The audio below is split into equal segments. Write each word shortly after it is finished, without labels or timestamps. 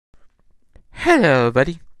Hello,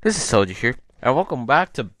 buddy. This is Soldier here, and welcome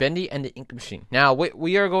back to Bendy and the Ink Machine. Now, what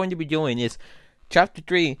we are going to be doing is, Chapter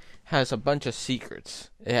 3 has a bunch of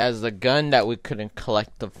secrets. It has the gun that we couldn't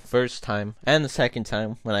collect the first time, and the second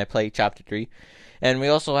time when I played Chapter 3. And we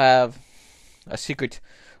also have a secret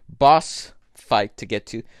boss fight to get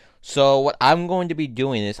to. So, what I'm going to be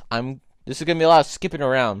doing is, this is going to be a lot of skipping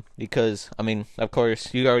around, because, of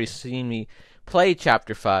course, you already seen me play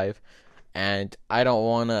Chapter 5, and I don't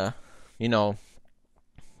want to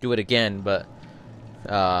do it again, but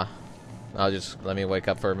I'll just let me wake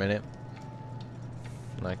up for a minute.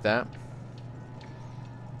 Like that.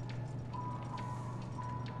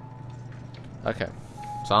 Okay.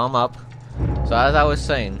 So I'm up. So as I was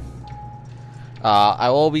saying,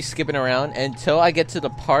 I will be skipping around until I get to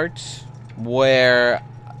the parts where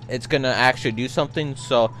it's gonna actually do something.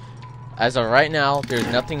 So as of right now, there's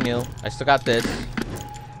nothing new. I still got this.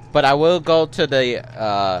 But I will go to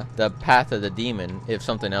the path of the demon if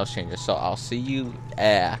something else changes. So I'll see you,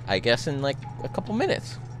 I guess, in like a couple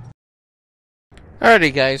minutes.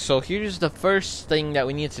 Alrighty, guys. So here's the first thing that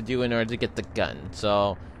we need to do in order to get the gun.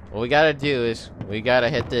 So what we gotta do is we gotta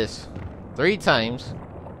hit this 3 times,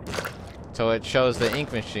 so it shows the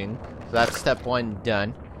ink machine. So that's step 1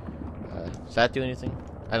 done. Does that do anything?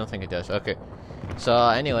 I don't think it does. Okay. So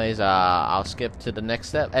anyways, I'll skip to the next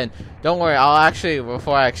step, and don't worry,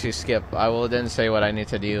 before I actually skip, I will then say what I need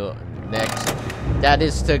to do next. That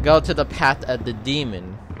is to go to the path of the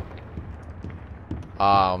demon.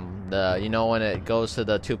 When it goes to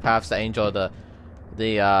the 2 paths, the angel, the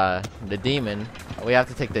demon, we have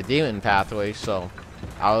to take the demon pathway. So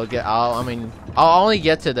I'll only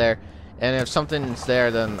get to there, and if something's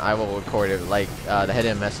there, then I will record it, like the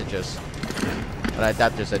hidden messages. But I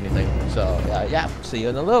doubt there's anything. So yeah, see you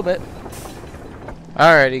in a little bit.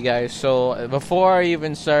 Alrighty, guys. So before I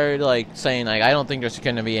even started saying I don't think there's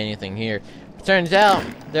gonna be anything here, it turns out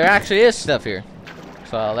there actually is stuff here.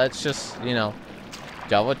 So let's just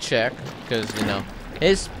double check, because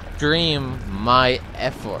his dream, my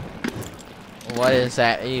effort. What does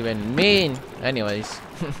that even mean? Anyways,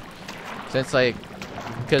 since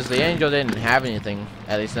because the angel didn't have anything,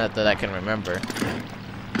 at least not that I can remember.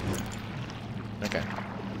 Okay.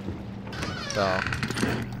 So,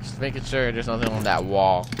 just making sure there's nothing on that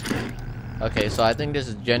wall. Okay, so I think this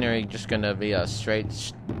is generally just gonna be a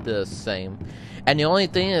the same. And the only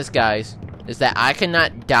thing is, guys, is that I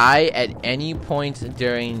cannot die at any point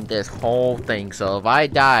during this whole thing. So if I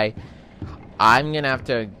die, I'm gonna have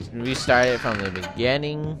to restart it from the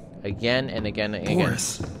beginning again and again and again.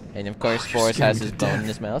 Boris. And of course, Boris has his bone in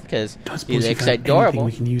his mouth because he looks looks adorable.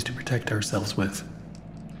 We can use to protect ourselves with.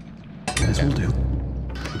 This will do.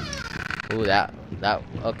 Ooh, that.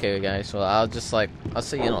 Okay, guys. So I'll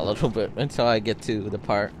see you in a little bit until I get to the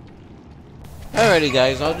part. Alrighty,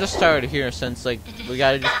 guys. I'll just start here since we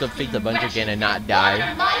gotta just defeat the bunch again and not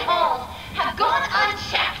die. My halls have gone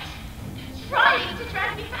unchecked, trying to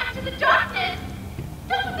drag me back to the darkness.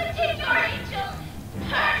 Don't take your angel.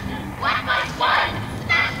 Hurt one by one.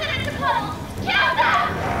 Smash them into puddles. Kill them.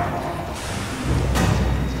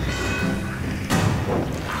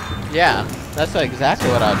 Yeah, that's exactly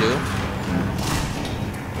what I'll do.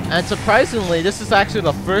 And surprisingly, this is actually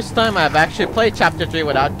the first time I've actually played Chapter 3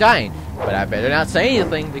 without dying. But I better not say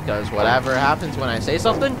anything, because whatever happens when I say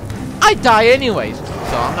something, I die anyways. So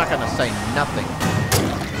I'm not gonna say nothing.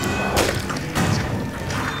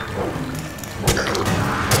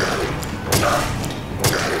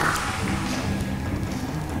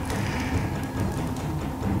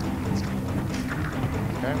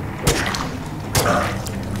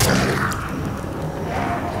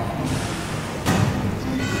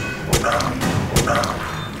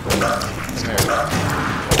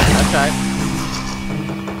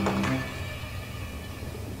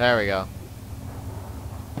 There we go.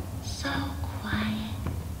 So quiet,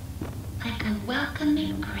 like a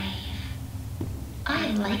welcoming grave. I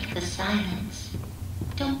like the silence.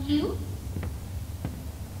 Don't you?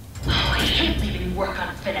 Oh, I hate leaving work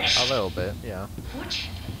unfinished. A little bit, yeah.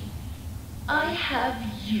 Fortunately, I have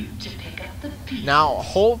you to pick up the pieces. Now,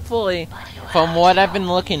 hopefully, from what I've been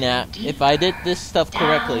looking at, if I did this stuff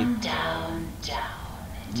correctly,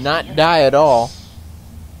 not die at all,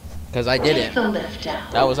 because I did it.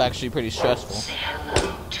 That was actually pretty stressful. Say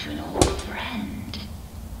hello to an old friend.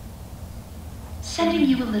 Sending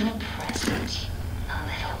you a little present, a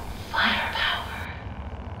little firepower.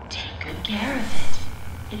 Take good care of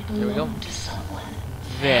it. It belonged to someone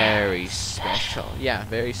very special. Yeah,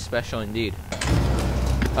 very special indeed.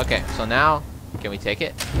 Okay, so now, can we take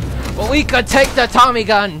it? Well, we could take the Tommy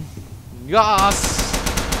gun! Yes!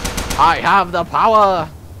 I have the power!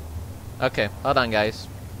 Okay, hold on, guys.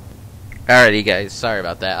 Alrighty, guys. Sorry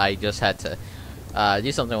about that. I just had to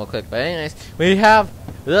do something real quick. But anyways, we have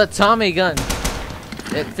the Tommy gun.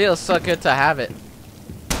 It feels so good to have it.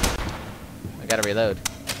 I gotta reload.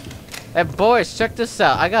 Hey, boys, check this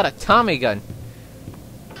out. I got a Tommy gun.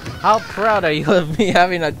 How proud are you of me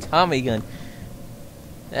having a Tommy gun?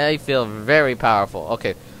 I feel very powerful.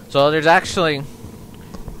 Okay, so there's actually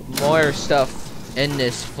more stuff in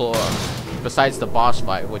this floor besides the boss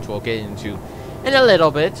fight, which we'll get into in a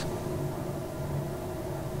little bit.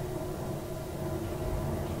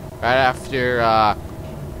 Right after,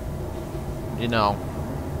 you know,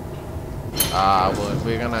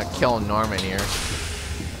 we're gonna kill Norman here.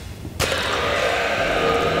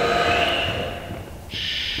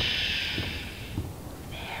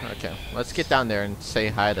 Okay, let's get down there and say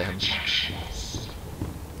hi to him.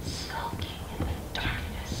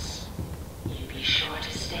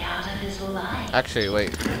 Actually,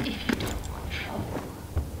 wait.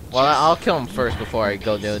 Well, I'll kill him first before I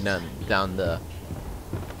go down the...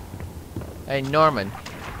 Hey, Norman.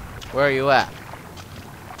 Where are you at?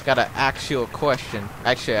 Gotta ask you a question.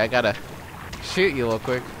 Actually, I gotta shoot you real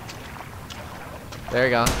quick. There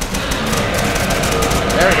you go.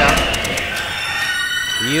 There we go.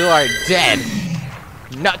 You are dead.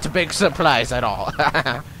 Not a big surprise at all.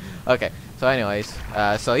 Okay, so anyways,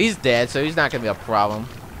 so he's dead, so he's not gonna be a problem.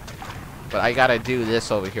 But I gotta do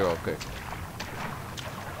this over here real quick.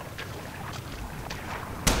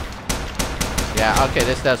 Yeah, okay,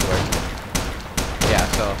 this does work. Yeah,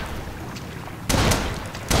 so.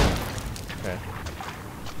 Okay.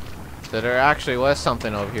 So there actually was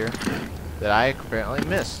something over here that I apparently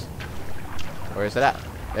missed. Where is it at?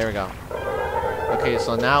 There we go. Okay,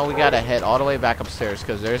 so now we gotta head all the way back upstairs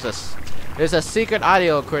because there's a secret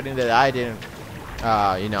audio recording that I didn't,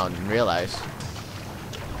 you know, realize.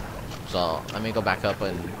 So let me go back up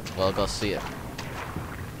and we'll go see it.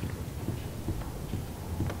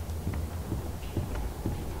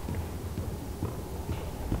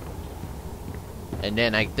 And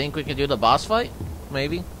then I think we can do the boss fight,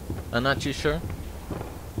 maybe. I'm not too sure.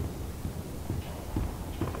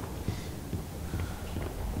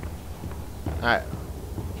 Alright.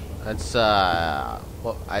 Let's,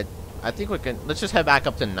 well, I think we can, let's just head back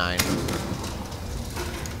up to 9.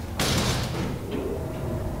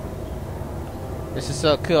 This is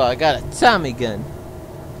so cool, I got a Tommy gun.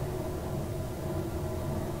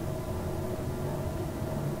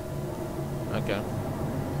 Okay.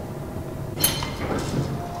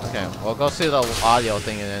 Okay, we'll go see the audio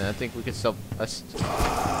thing and then I think we can still, let's... There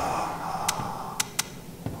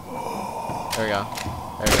we go.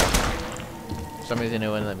 There we go. For some reason it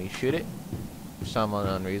wouldn't let me shoot it. For some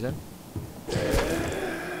unknown reason.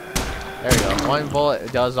 There we go. One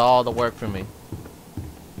bullet does all the work for me.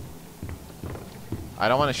 I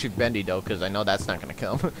don't want to shoot Bendy though, because I know that's not gonna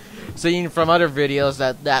kill him. Seeing from other videos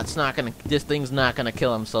that's not gonna, this thing's not gonna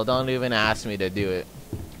kill him, so don't even ask me to do it.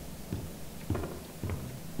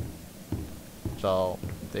 So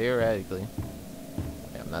theoretically,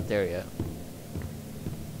 yeah, I'm not there yet.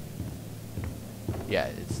 Yeah,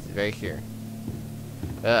 it's right here.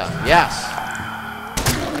 Yes.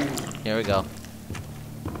 Here we go.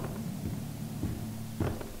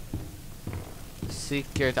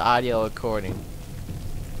 Secret audio recording.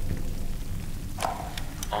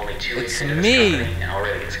 Only 2 weeks It's into this me. company, and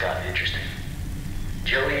already it's gotten interesting.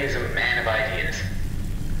 Joey is a man of ideas.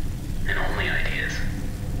 And only ideas.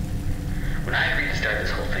 When I agreed to start this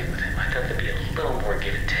whole thing with him, I thought there'd be a little more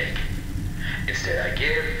give and take. Instead, I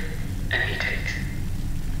give, and he takes.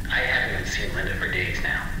 I haven't even seen Linda for days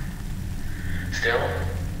now. Still,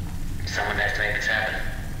 someone has to make this happen.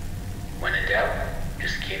 When in doubt,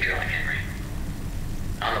 just keep drilling, Henry.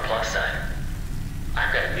 On the plus side,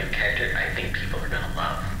 I've got a new character I think people are gonna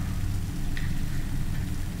love.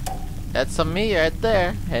 That's a me right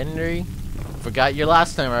there, Henry. Forgot your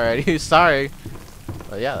last name already. Sorry.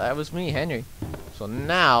 But yeah, that was me, Henry. So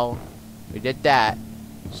now we did that.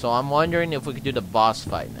 So I'm wondering if we could do the boss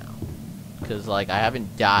fight now, because like I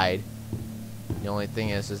haven't died. The only thing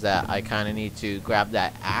is that I kind of need to grab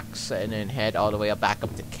that axe and then head all the way back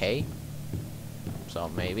up to K. So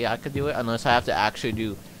maybe I could do it, unless I have to actually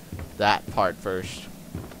do that part first.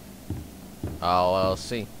 Oh, well,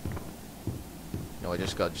 see. No,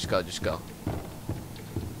 just go, just go, just go.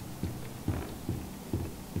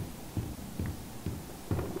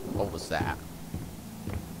 What was that?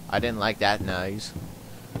 I didn't like that noise.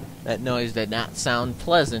 That noise did not sound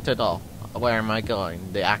pleasant at all. Where am I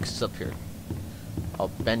going? The axe is up here. Oh,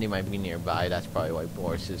 Bendy might be nearby. That's probably why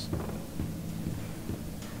Boris is.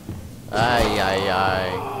 Ay, ay,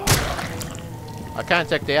 ay. I can't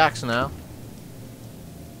take the axe now.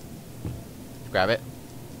 Grab it.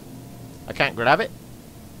 I can't grab it?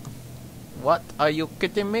 What? Are you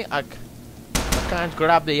kidding me? I can't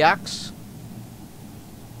grab the axe?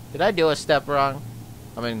 Did I do a step wrong?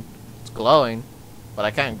 I mean, it's glowing, but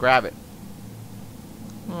I can't grab it.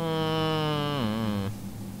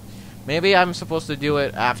 Maybe I'm supposed to do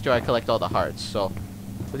it after I collect all the hearts. So,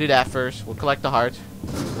 we'll do that first. We'll collect the heart.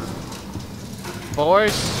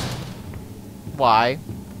 Force. Why?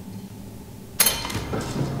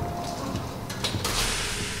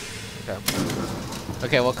 Okay.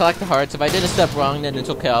 Okay, we'll collect the hearts. If I did a step wrong, then it's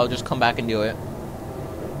okay. I'll just come back and do it.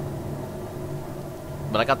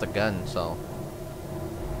 But I got the gun, so...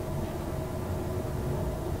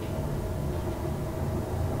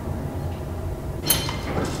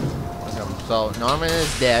 So, Norman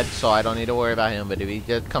is dead, so I don't need to worry about him. But if he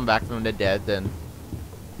did come back from the dead, then...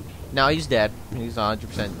 No, he's dead. He's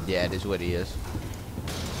 100% dead is what he is.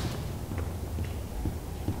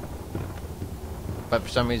 But for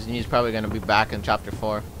some reason, he's probably going to be back in Chapter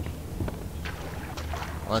 4.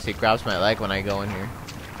 Unless he grabs my leg when I go in here.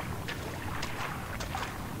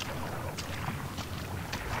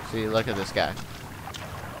 See, look at this guy.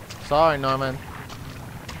 Sorry, Norman.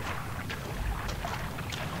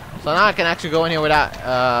 So now I can actually go in here without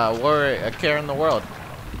a care in the world.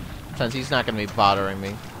 Since he's not going to be bothering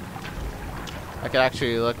me. I could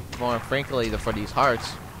actually look more frankly for these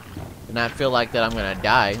hearts. And not feel like that I'm going to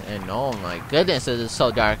die. And oh my goodness, it is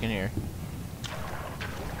so dark in here.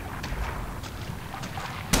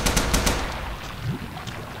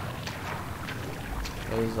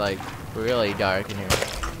 It is like really dark in here.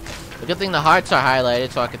 The good thing the hearts are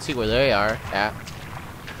highlighted so I can see where they are at.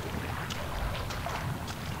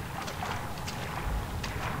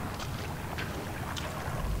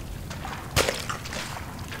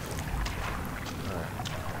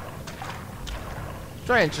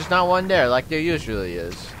 Strange, there's not one there like there usually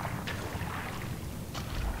is.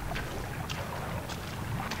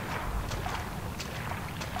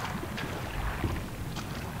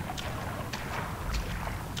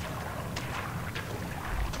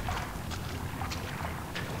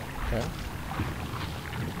 Okay.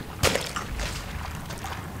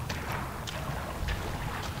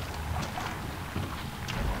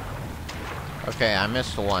 Okay, I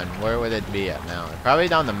missed one. Where would it be at now? Probably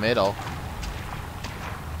down the middle.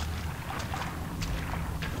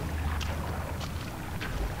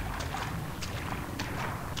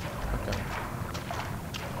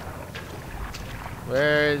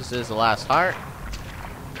 Where is this last heart?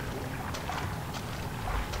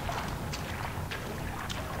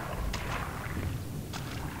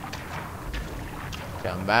 Okay,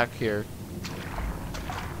 I'm back here.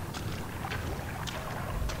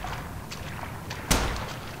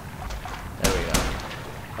 There we go.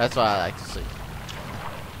 That's what I like to see.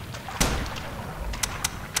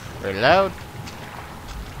 Reload.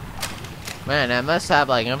 Man, I must have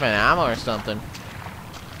like infinite ammo or something.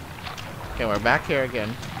 Okay, we're back here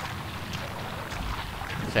again.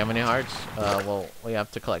 So how many hearts? Well, we have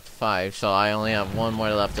to collect 5, so I only have 1 more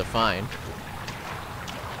left to find.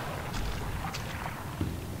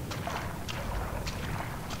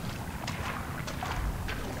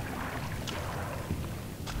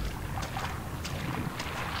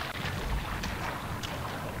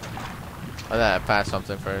 I thought I passed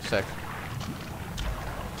something for a sec.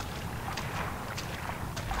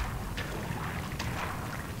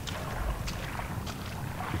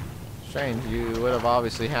 Strange, you would have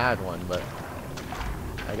obviously had one, but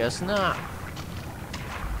I guess not.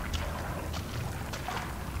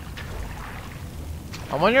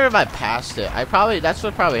 I wonder if I passed it. That's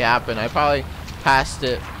what probably happened. I probably passed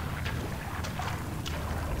it.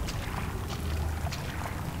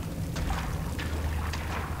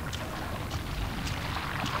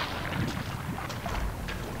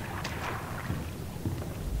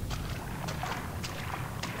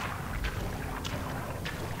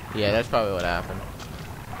 Yeah, that's probably what happened.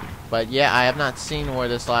 But yeah, I have not seen where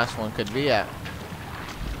this last one could be at.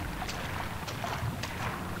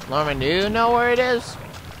 Norman, do you know where it is?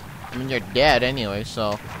 I mean, you're dead anyway,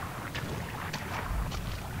 so...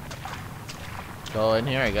 Go in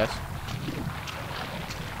here, I guess.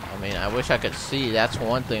 I mean, I wish I could see. That's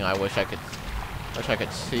one thing I wish I could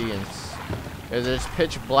see. And it's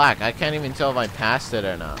pitch black. I can't even tell if I passed it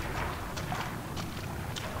or not.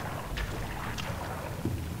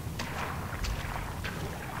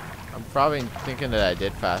 Probably thinking that I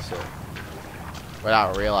did pass it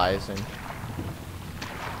without realizing.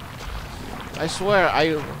 I swear,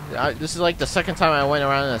 this is like the second time I went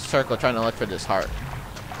around in a circle trying to look for this heart.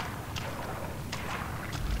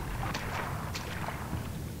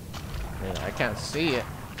 I can't see it.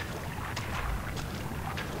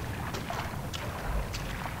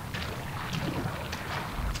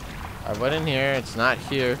 I went in here. It's not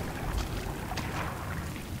here.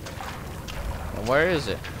 And where is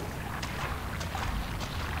it?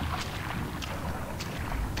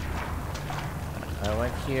 I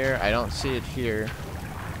went here. I don't see it here.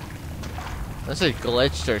 Unless it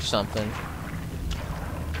glitched or something.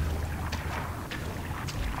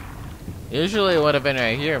 Usually it would have been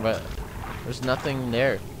right here, but there's nothing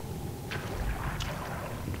there.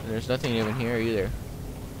 And there's nothing even here either.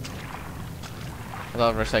 I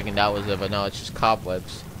thought for a second that was it, but no, it's just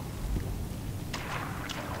cobwebs.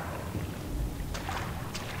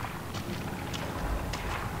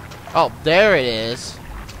 Oh, there it is.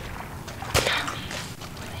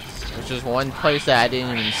 There's just one place that I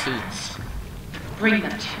didn't even see. Bring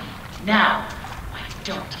them to me. Now. I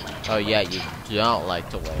don't like to Oh yeah, wait. you don't like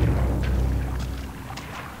to wait.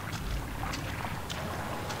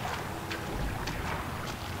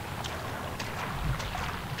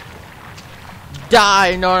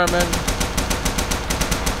 Die, Norman!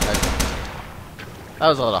 That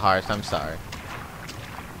was a little harsh, I'm sorry.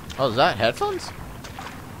 Oh, is that headphones?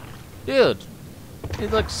 Dude, he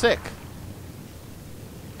looks sick.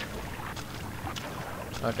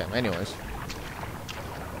 Okay, anyways.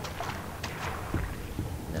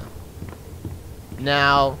 No.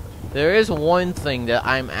 Now, there is one thing that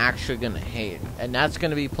I'm actually gonna hate, and that's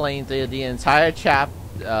gonna be playing the entire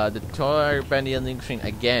the tutorial Bendy and Link screen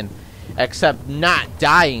again. Except not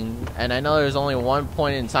dying, and I know there's only one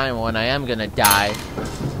point in time when I am gonna die,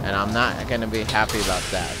 and I'm not gonna be happy about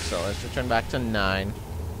that. So let's return back to 9.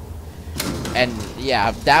 And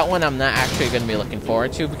yeah, that one I'm not actually gonna be looking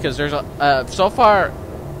forward to, because there's a so far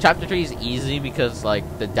chapter 3 is easy because like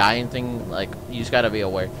the dying thing, like you just gotta be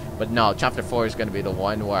aware. But no, chapter 4 is gonna be the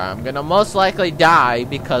one where I'm gonna most likely die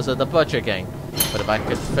because of the Butcher Gang. But if I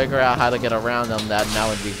could figure out how to get around them, that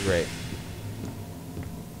would be great.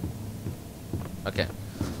 Okay,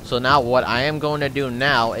 so now what I am going to do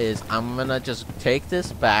now is I'm going to just take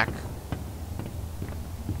this back.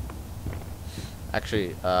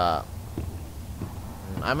 Actually, I'm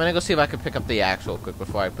going to go see if I can pick up the axe real quick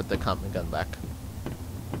before I put the company gun back.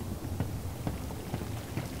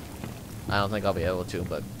 I don't think I'll be able to,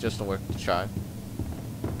 but just to work to try.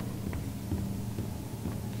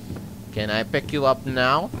 Can I pick you up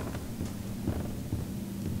now?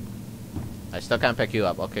 I still can't pick you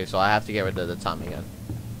up. Okay, so I have to get rid of the Tommy gun.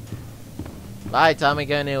 Bye, Tommy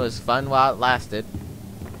gun. It was fun while it lasted.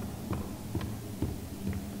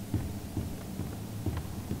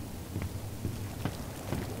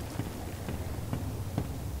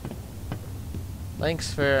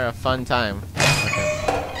 Thanks for a fun time.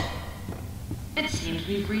 Okay. It seems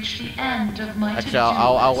we've reached the end of my Actually, to-do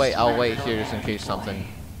I'll wait. list, I'll wait little here just in Bendy case something. boy.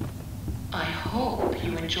 I hope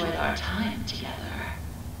you enjoyed our time together.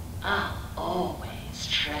 I'll always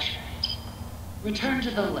treasure it. Return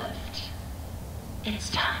to the lift.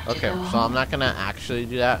 It's time to Okay, go so home. I'm not gonna actually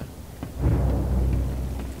do that.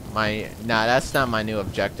 Nah, that's not my new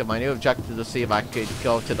objective. My new objective is to see if I could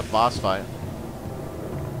go to the boss fight.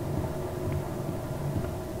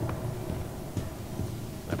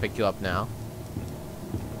 I pick you up now.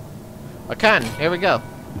 I can. Here we go.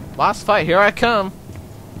 Boss fight. Here I come.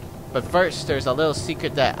 But first, there's a little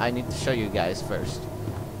secret that I need to show you guys first.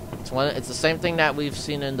 It's the same thing that we've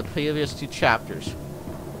seen in the previous 2 chapters.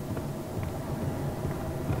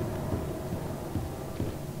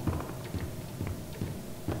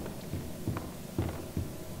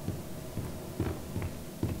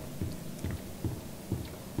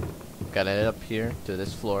 Gotta head up here to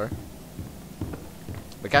this floor.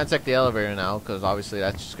 We can't take the elevator now, because obviously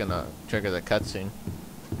that's just gonna trigger the cutscene.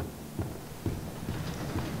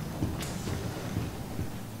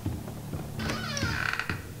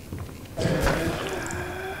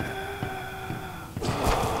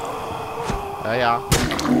 Hiya.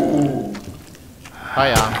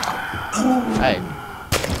 Hiya. Hey.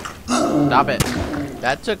 Stop it.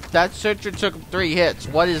 That searcher took 3 hits.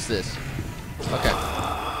 What is this? Okay.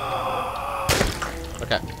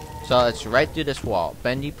 Okay. So it's right through this wall.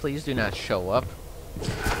 Bendy, please do not show up.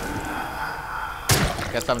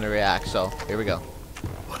 Got something to react, so here we go.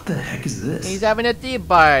 What the heck is this? He's having a tea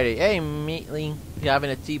party. Hey, Meatling. You're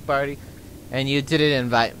having a tea party? And you didn't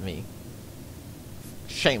invite me.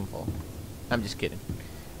 Shameful. I'm just kidding.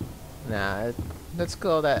 Nah, let's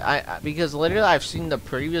go that because literally I've seen the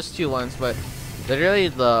previous 2 ones, but literally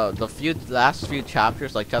the last few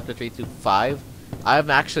chapters, like chapter 3 to 5, I've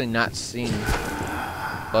actually not seen.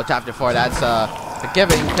 Well, chapter 4, that's a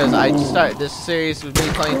given, because I started this series with me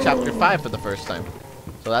playing chapter 5 for the first time,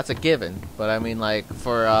 so that's a given. But I mean, like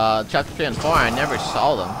for chapter 3 and 4, I never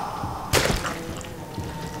saw them.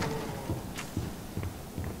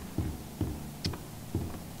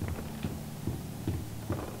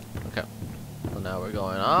 we're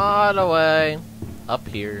going all the way up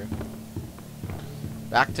here.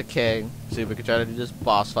 Back to K. See if we can try to do this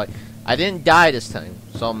boss fight. I didn't die this time,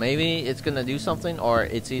 so maybe it's gonna do something, or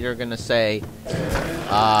it's either gonna say,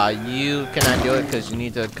 you cannot do it because you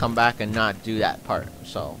need to come back and not do that part.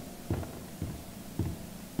 So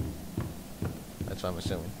that's what I'm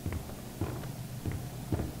assuming.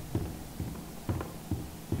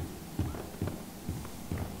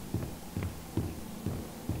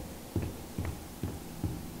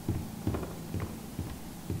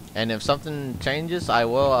 And if something changes, I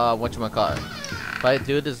will, whatchamacallit, if I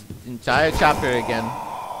do this entire chapter again,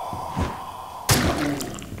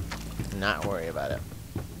 not worry about it.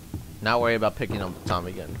 Not worry about picking up Tom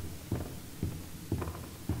again.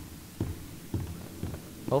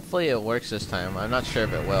 Hopefully it works this time. I'm not sure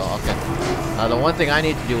if it will. Okay. The one thing I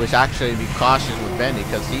need to do is actually be cautious with Bendy,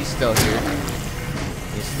 because he's still here.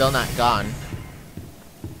 He's still not gone.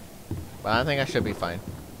 But I think I should be fine.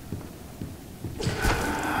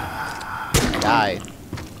 Die.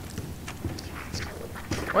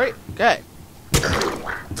 Wait, okay.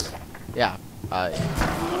 Yeah.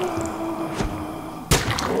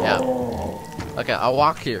 Yeah. Okay, I'll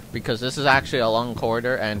walk here because this is actually a long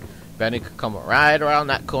corridor and Bendy could come right around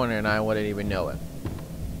that corner and I wouldn't even know it.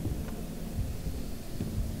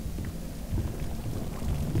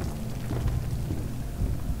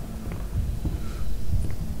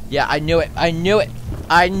 Yeah, I knew it. I knew it.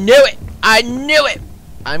 I knew it. I knew it.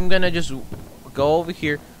 I'm gonna just go over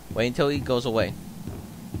here, wait until he goes away.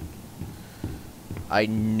 I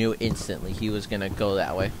knew instantly he was gonna go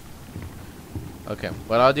that way. Okay,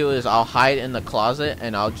 what I'll do is I'll hide in the closet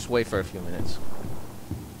and I'll just wait for a few minutes.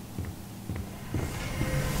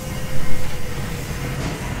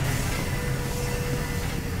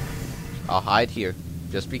 I'll hide here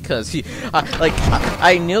just because he,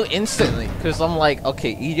 I knew instantly because I'm like,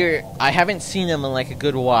 okay, either I haven't seen him in like a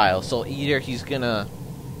good while, so either he's gonna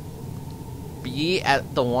be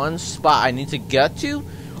at the one spot I need to get to,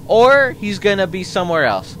 or he's gonna be somewhere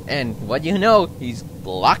else. And what you know, he's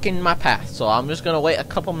blocking my path. So I'm just gonna wait a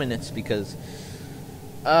couple minutes because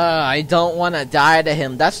I don't want to die to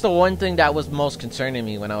him. That's the one thing that was most concerning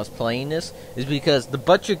me when I was playing this, is because the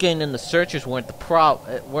Butcher Gang and the Searchers weren't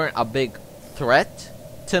a big threat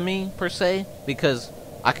to me per se, because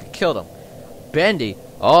I could kill them. Bendy,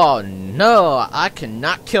 oh no, I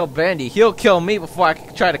cannot kill Bendy. He'll kill me before I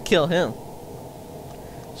can try to kill him.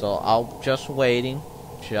 So I'll just waiting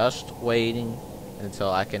until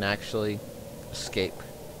I can actually escape.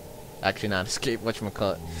 Actually not escape,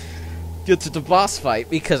 whatchamacallit, get to the boss fight,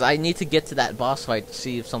 because I need to get to that boss fight to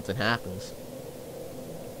see if something happens.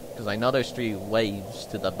 Because I know there's 3 waves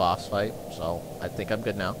to the boss fight, so I think I'm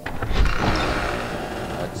good now.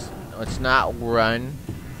 Let's not run.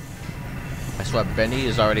 I swear Bendy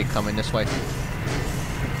is already coming this way.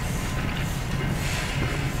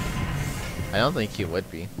 I don't think he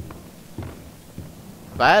would be.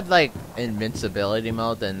 If I had like invincibility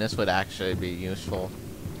mode, then this would actually be useful.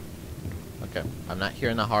 Okay, I'm not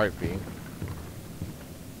hearing the heartbeat.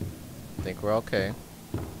 I think we're okay.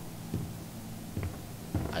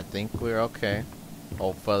 I think we're okay.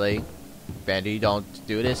 Hopefully. Bendy, don't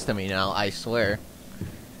do this to me now, I swear.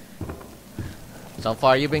 So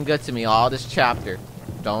far you've been good to me all this chapter.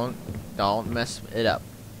 Don't mess it up.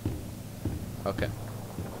 Okay.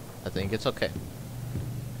 I think it's okay.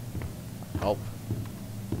 Hope.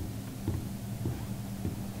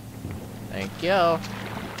 Thank you.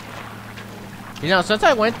 You know, since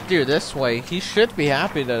I went through this way, he should be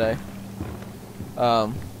happy today.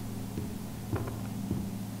 You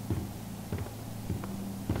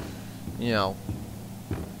know.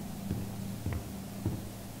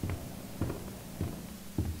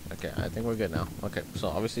 Okay, I think we're good now. Okay, so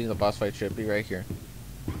obviously the boss fight should be right here.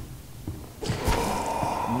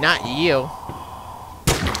 Not you.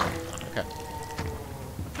 Okay.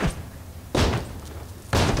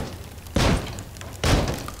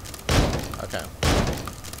 Okay.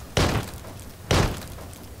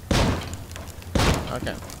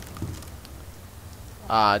 Okay.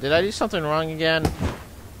 Did I do something wrong again?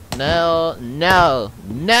 No, no,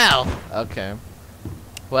 no! Okay.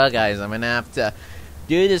 Well, guys, I'm gonna have to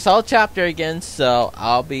do this whole chapter again, so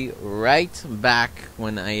I'll be right back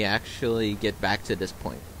when I actually get back to this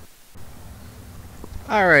point.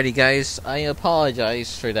 Alrighty, guys, I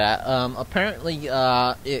apologize for that. Apparently,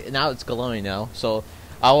 now it's glowing now, so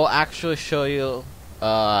I will actually show you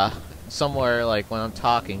somewhere like when I'm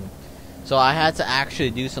talking. So I had to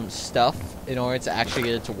actually do some stuff in order to actually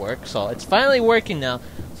get it to work. So it's finally working now.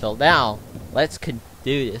 So now let's do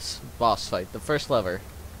this boss fight. The first lever.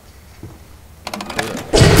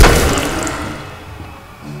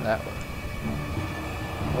 That one.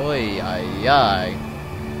 Oy, ay, ay.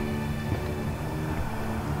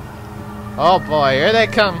 Oh boy, here they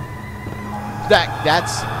come.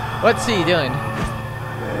 That's... What's he doing?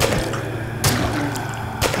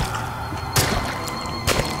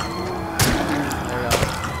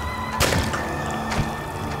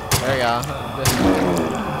 There we go.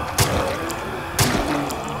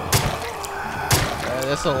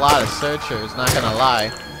 There's a lot of searchers, not gonna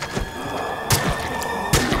lie.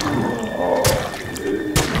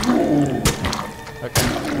 Okay.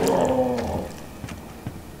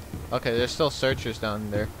 Okay, there's still searchers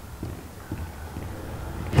down there.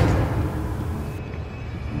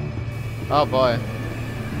 Oh boy.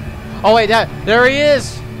 Oh wait, there he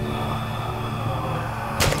is!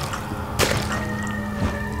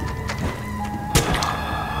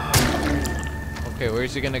 Okay,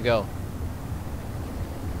 where's he gonna go?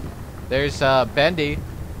 There's Bendy.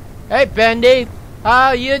 Hey Bendy!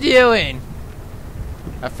 How you doing?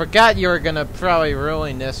 I forgot you were gonna probably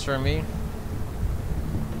ruin this for me.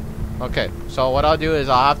 Okay, so what I'll do is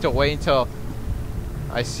I'll have to wait until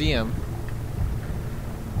I see him.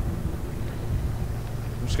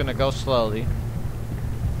 I'm just gonna go slowly.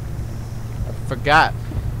 I forgot.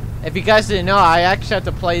 If you guys didn't know, I actually had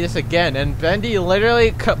to play this again, and Bendy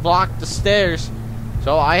literally blocked the stairs,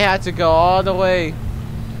 so I had to go all the way.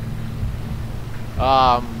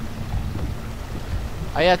 I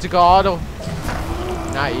had to go all the...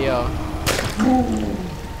 Not you.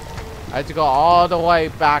 I had to go all the way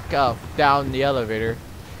back up, down the elevator.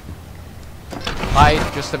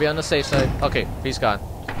 Just to be on the safe side. Okay, he's gone.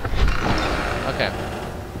 Okay.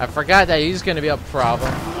 I forgot that he's gonna be a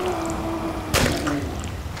problem.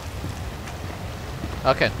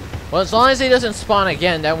 Okay. Well, as long as he doesn't spawn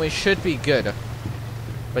again, then we should be good.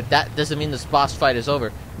 But that doesn't mean this boss fight is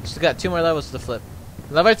over. Still got 2 more levels to flip.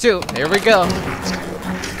 Level 2. Here we go.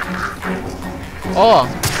 Oh.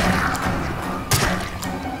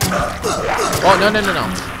 Oh, no.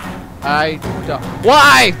 I don't.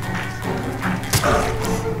 Why?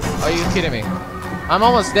 Are you kidding me? I'm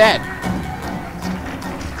almost dead.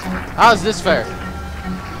 How's this fair?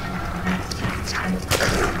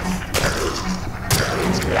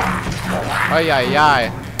 Ay, ay,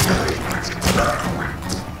 ay.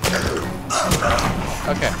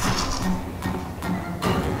 Okay.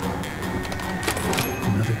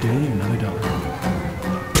 Another day, another dollar.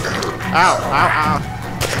 Ow, ow, ow.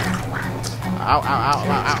 Ow, ow, ow,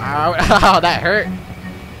 ow, ow, ow, that hurt.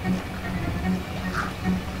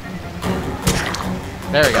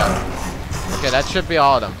 There we go. Okay, that should be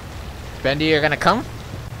all of them. Bendy, you're gonna come?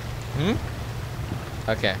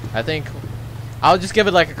 Okay, I think I'll just give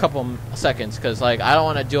it like a couple seconds, because like I don't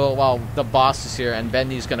want to do it while the boss is here and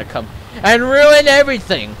Bendy's gonna come and ruin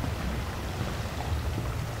everything.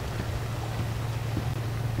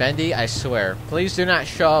 Bendy, I swear, please do not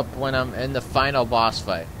show up when I'm in the final boss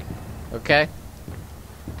fight. Okay?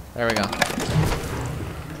 There we go.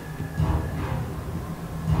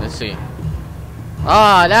 Let's see.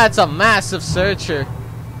 Ah, that's a massive searcher.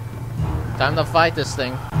 Time to fight this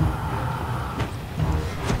thing.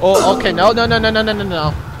 Oh, okay. No.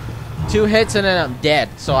 2 hits and then I'm dead.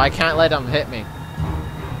 So I can't let him hit me.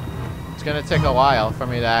 It's gonna take a while for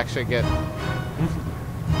me to actually get...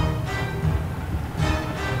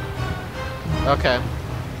 Okay.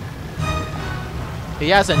 He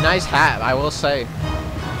has a nice hat, I will say.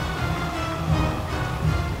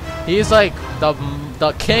 He's like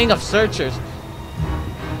the king of searchers.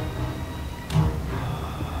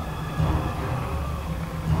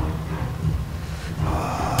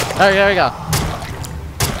 There we go.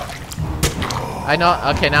 I know.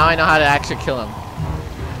 Okay, now I know how to actually kill him.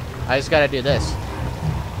 I just gotta do this.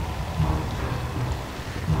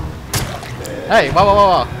 Hey,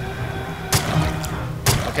 whoa.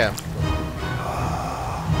 Okay.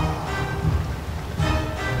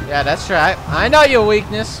 Yeah, that's right. I know your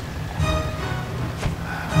weakness.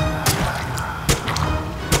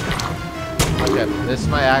 Okay, this is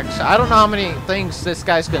my action. I don't know how many things this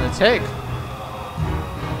guy's gonna take.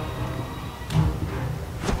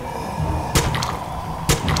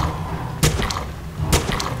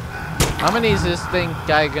 How many is this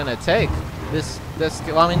guy gonna take?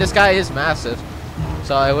 Well, I mean, this guy is massive,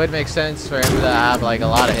 so it would make sense for him to have like a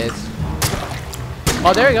lot of hits.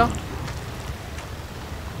 Oh, there you go.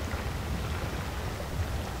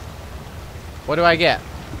 What do I get?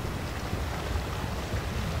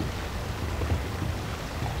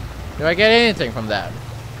 Do I get anything from that?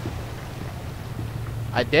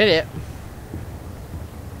 I did it.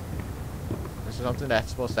 This is something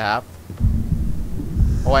that's supposed to happen.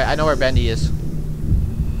 Oh wait, I know where Bendy is.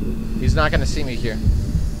 He's not gonna see me here.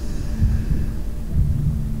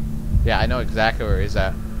 Yeah, I know exactly where he's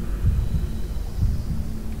at.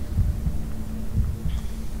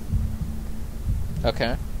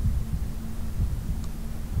 Okay.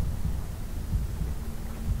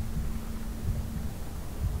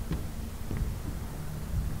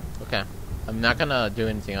 Okay. I'm not gonna do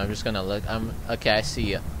anything. I'm just gonna look. Okay, I see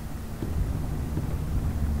you.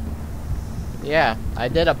 Yeah, I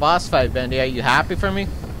did a boss fight, Bendy. Are you happy for me?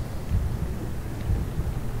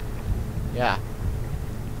 Yeah.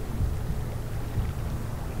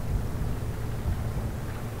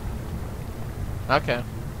 Okay.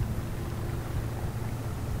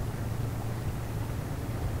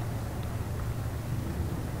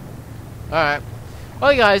 Alright.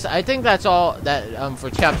 Well, guys, I think that's all that for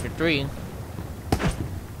chapter 3.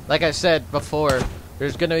 Like I said before,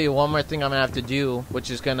 there's gonna be one more thing I'm gonna have to do, which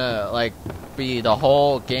is gonna like be the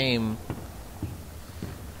whole game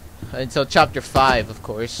until chapter 5, of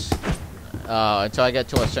course. Until I get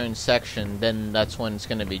to a certain section, then that's when it's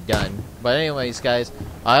gonna be done. But anyways, guys,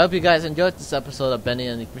 I hope you guys enjoyed this episode of Bendy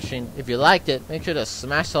and the Machine. If you liked it, make sure to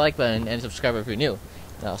smash the like button and subscribe if you're new.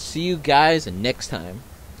 And I'll see you guys next time.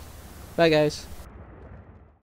 Bye, guys.